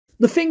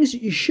The things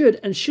that you should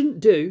and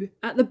shouldn't do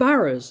at the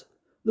Barras.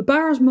 The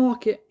Barras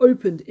market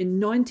opened in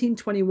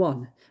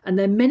 1921, and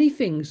there are many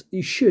things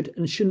you should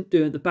and shouldn't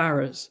do at the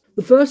Barras.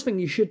 The first thing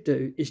you should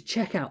do is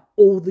check out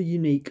all the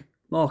unique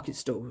market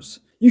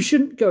stalls. You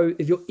shouldn't go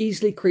if you're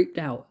easily creeped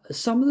out, as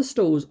some of the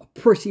stalls are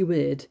pretty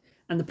weird,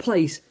 and the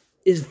place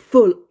is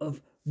full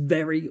of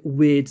very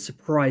weird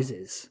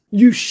surprises.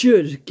 You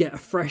should get a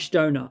fresh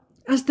donut,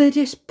 as they're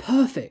just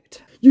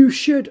perfect. You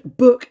should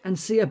book and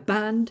see a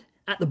band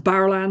at the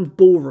Barrowlands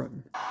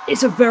Ballroom.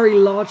 It's a very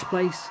large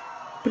place,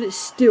 but it's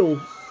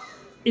still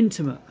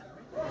intimate.